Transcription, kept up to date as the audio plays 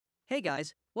Hey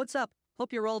guys, what's up?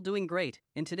 Hope you're all doing great.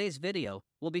 In today's video,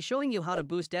 we'll be showing you how to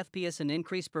boost FPS and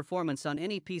increase performance on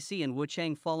any PC in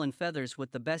Wuchang Fallen Feathers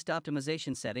with the best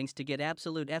optimization settings to get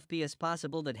absolute FPS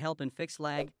possible that help and fix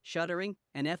lag, shuttering,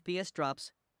 and FPS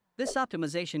drops. This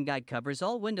optimization guide covers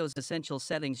all Windows essential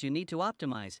settings you need to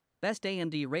optimize, best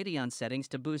AMD Radeon settings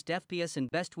to boost FPS and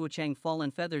best Wuchang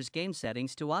Fallen Feathers game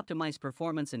settings to optimize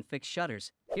performance and fix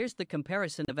shutters. Here's the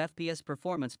comparison of FPS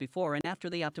performance before and after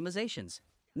the optimizations.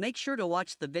 Make sure to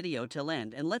watch the video till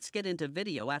end and let's get into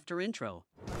video after intro.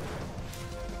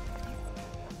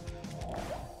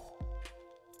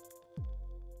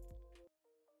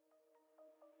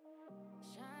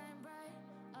 Shine bright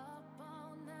up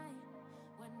all night,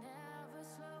 we're never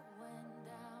slowing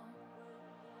down.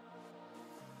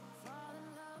 Fall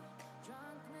in love,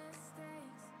 drunk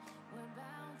mistakes, we're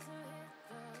bound to hit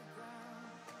the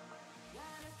ground.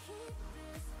 Gotta keep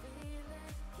this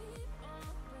feeling, keep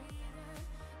on breathing,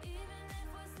 even if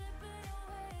we're slipping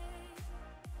away.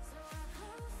 So I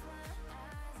close my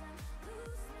eyes and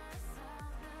lose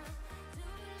myself now, do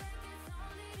it like it's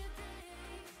only today.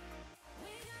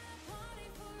 We got a party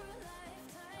for a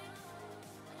lifetime,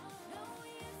 no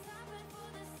we ain't stopping for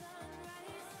the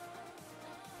sunrise,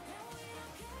 and we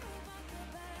don't care about the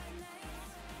bad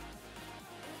nights.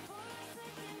 And for a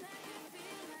second I can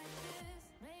feel like this,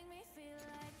 make me feel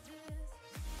like this.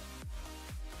 We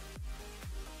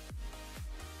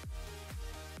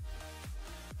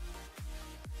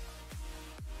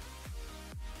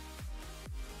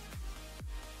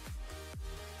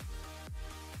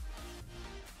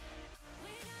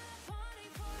got a party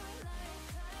for a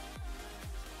lifetime, no we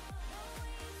ain't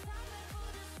stopping for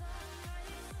the sunrise,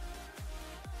 and we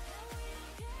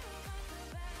don't care about the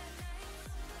bad nights.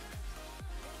 And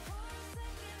for a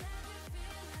second I can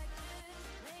feel like this,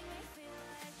 make me feel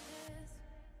like this.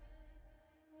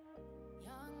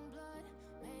 Young blood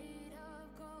made of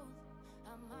gold,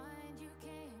 a mind you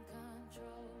can't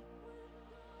control.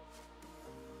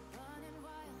 Running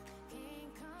wild,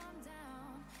 can't come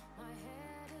down, my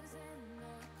head is in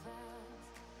the clouds.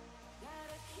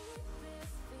 Gotta keep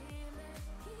this feeling,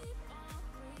 keep on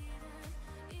breathing,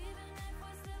 even if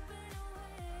we're slipping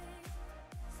away.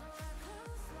 So I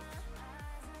close my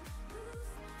eyes and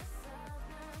lose myself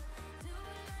now, do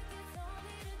it like it's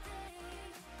only today.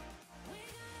 We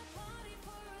got a party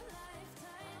for a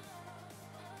lifetime,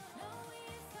 no we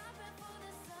ain't stopping for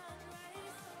the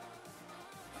sunrise,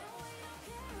 and we don't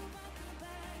care about the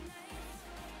bad nights.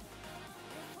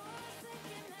 And for a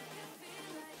second I can feel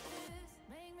like this,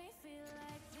 make me feel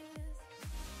like this.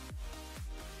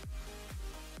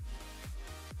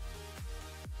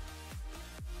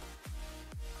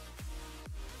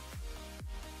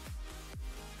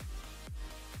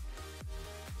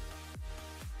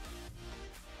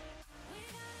 We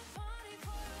got a party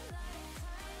for a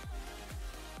lifetime,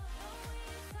 no we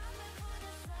ain't stopping for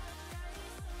the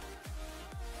sunrise, and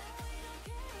we don't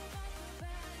care about the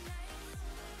bad nights.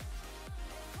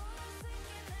 And for a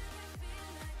second I can feel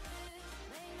like this,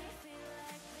 make me feel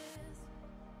like this.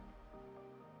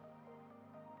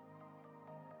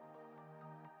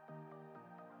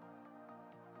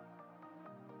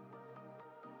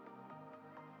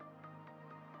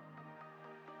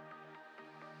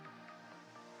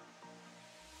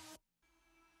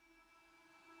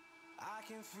 I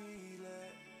can feel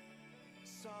it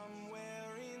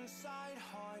somewhere inside,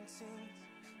 haunting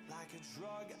like a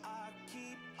drug I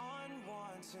keep on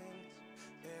wanting.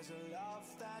 There's a love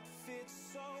that fits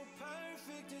so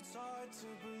perfect, it's hard to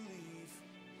believe.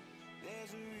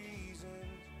 There's a reason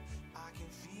I can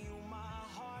feel my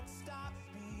heart stop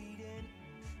beating,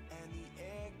 and the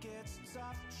air gets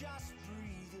tough just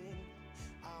breathing.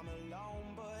 I'm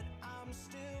alone, but I'm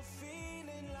still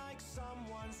feeling like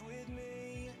someone's with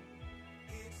me.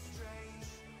 It's strange,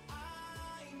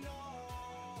 I know,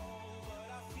 but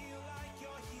I feel like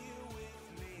you're here with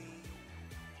me,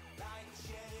 like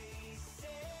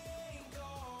chasing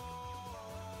ghosts.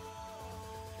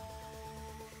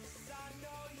 I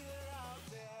know you're out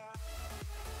there.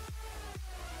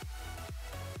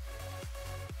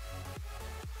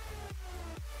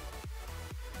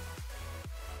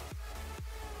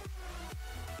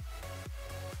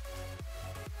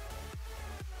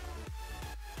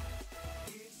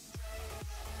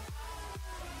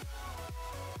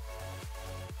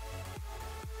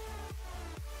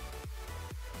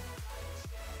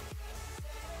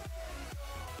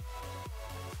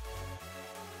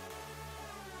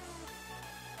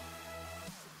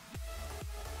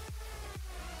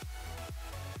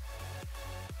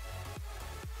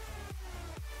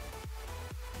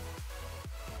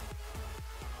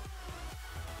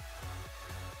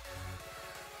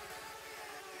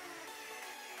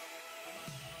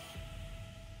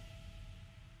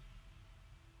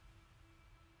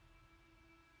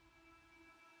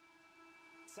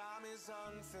 time is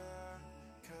unfair,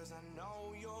 'cause I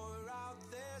know you're out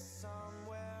there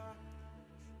somewhere,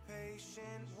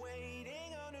 patient,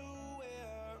 waiting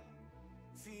unaware,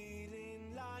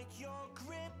 feeling like your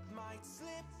grip might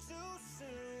slip too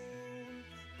soon.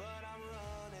 But I'm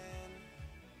running,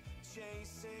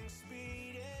 chasing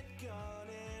speed and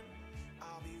gunning.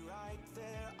 I'll be right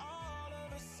there all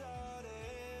of a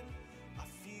sudden. I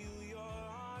feel your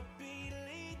heartbeat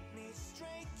lead me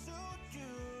straight to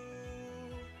you.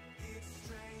 It's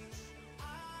strange,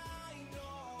 I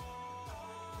know,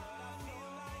 but I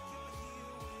feel like you're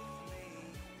here with me.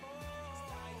 It's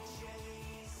like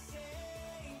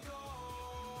chasing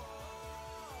ghosts.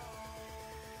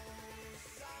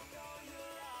 I know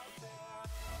you're out there.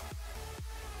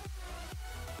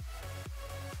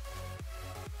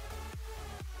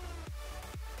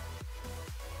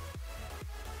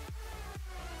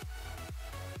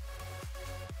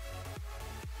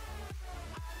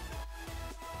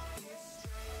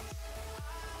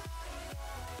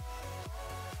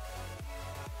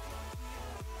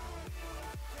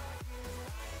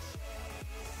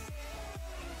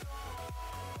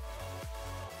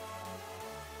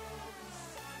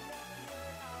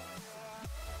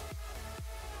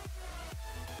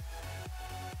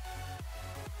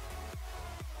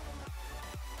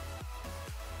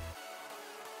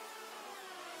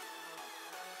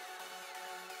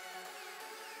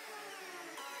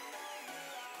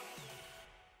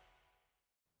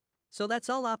 So that's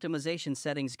all optimization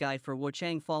settings guide for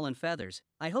Wuchang Fallen Feathers.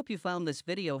 I hope you found this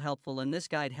video helpful and this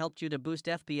guide helped you to boost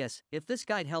FPS. If this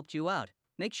guide helped you out,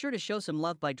 make sure to show some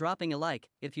love by dropping a like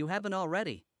if you haven't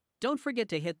already. Don't forget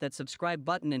to hit that subscribe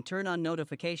button and turn on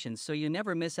notifications so you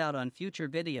never miss out on future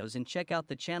videos, and check out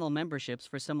the channel memberships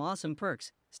for some awesome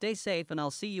perks. Stay safe and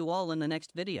I'll see you all in the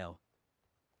next video.